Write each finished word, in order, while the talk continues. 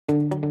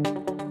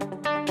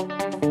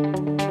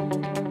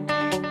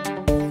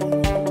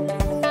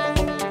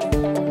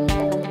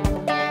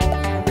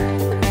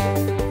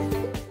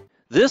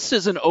This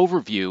is an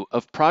overview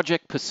of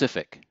Project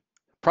Pacific.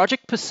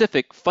 Project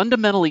Pacific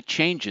fundamentally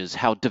changes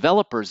how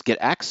developers get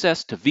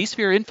access to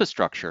vSphere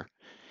infrastructure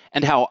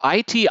and how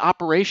IT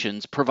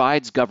operations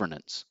provides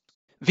governance.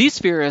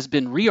 vSphere has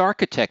been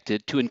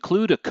re-architected to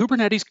include a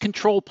Kubernetes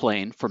control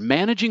plane for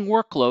managing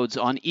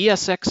workloads on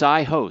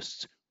ESXi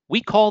hosts. We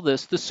call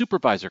this the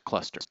supervisor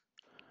cluster.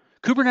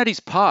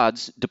 Kubernetes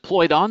pods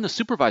deployed on the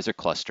supervisor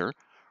cluster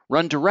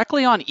run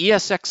directly on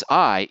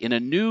ESXi in a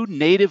new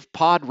native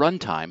pod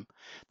runtime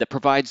that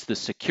provides the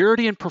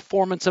security and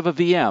performance of a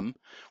VM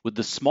with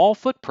the small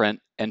footprint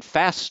and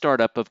fast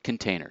startup of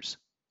containers.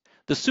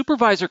 The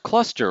supervisor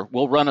cluster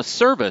will run a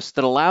service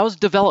that allows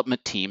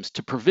development teams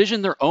to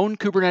provision their own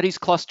Kubernetes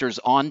clusters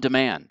on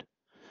demand.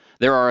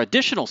 There are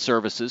additional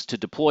services to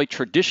deploy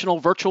traditional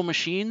virtual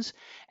machines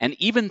and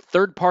even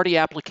third-party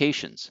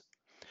applications.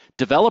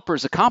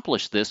 Developers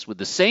accomplish this with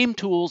the same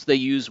tools they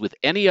use with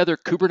any other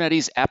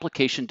Kubernetes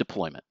application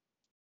deployment.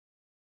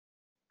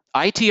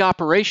 IT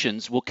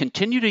operations will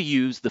continue to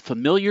use the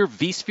familiar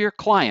vSphere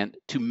client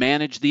to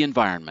manage the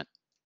environment.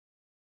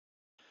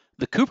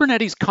 The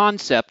Kubernetes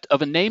concept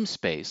of a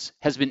namespace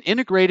has been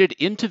integrated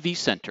into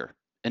vCenter,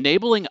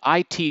 enabling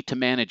IT to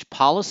manage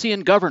policy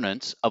and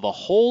governance of a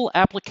whole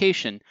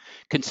application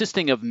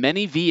consisting of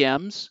many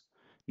VMs,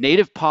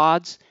 native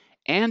pods,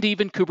 and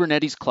even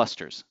Kubernetes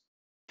clusters.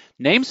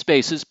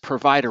 Namespaces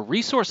provide a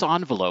resource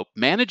envelope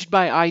managed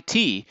by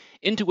IT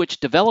into which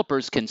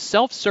developers can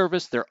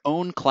self-service their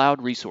own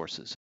cloud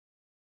resources.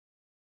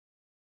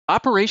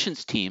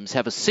 Operations teams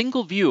have a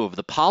single view of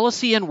the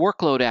policy and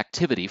workload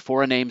activity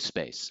for a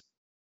namespace.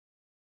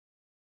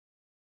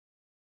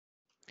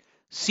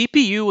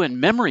 CPU and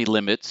memory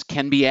limits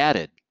can be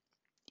added.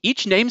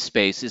 Each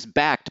namespace is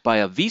backed by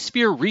a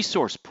vSphere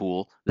resource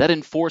pool that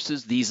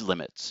enforces these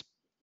limits.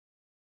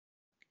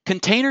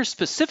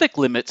 Container-specific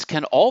limits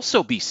can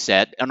also be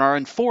set and are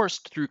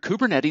enforced through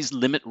Kubernetes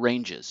limit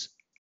ranges.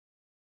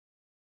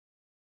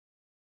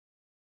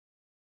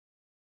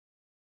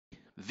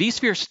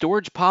 vSphere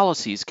storage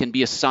policies can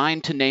be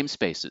assigned to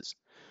namespaces.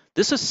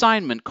 This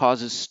assignment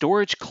causes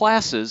storage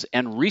classes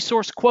and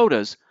resource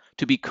quotas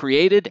to be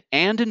created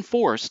and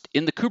enforced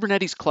in the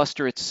Kubernetes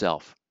cluster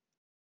itself.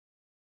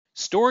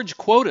 Storage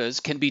quotas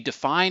can be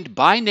defined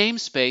by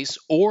namespace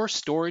or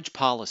storage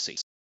policy.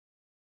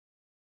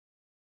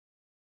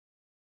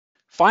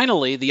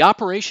 Finally, the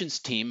operations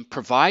team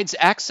provides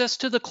access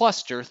to the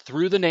cluster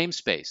through the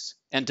namespace,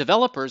 and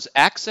developers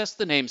access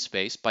the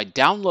namespace by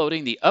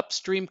downloading the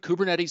upstream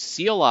Kubernetes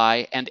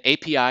CLI and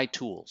API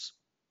tools.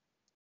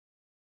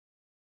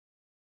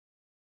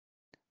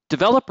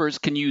 Developers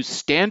can use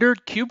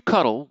standard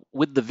kubecul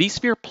with the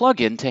vSphere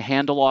plugin to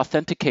handle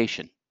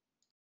authentication.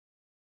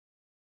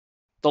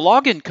 The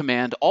login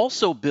command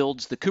also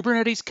builds the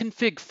Kubernetes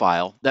config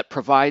file that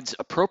provides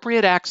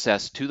appropriate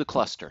access to the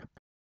cluster.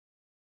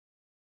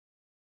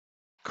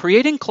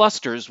 Creating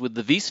clusters with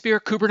the vSphere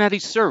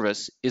Kubernetes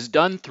service is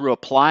done through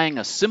applying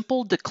a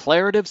simple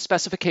declarative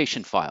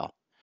specification file.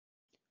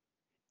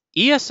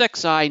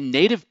 ESXi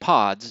native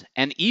pods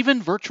and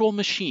even virtual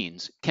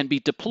machines can be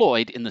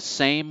deployed in the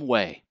same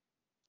way.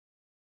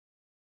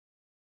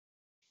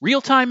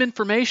 Real-time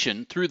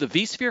information through the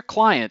vSphere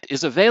client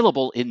is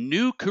available in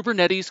new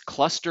Kubernetes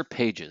cluster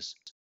pages.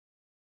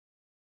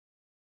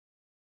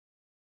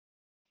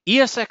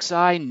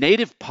 ESXi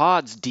native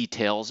pods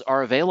details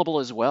are available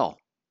as well.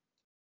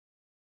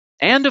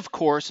 And of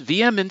course,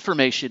 VM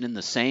information in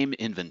the same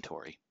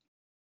inventory.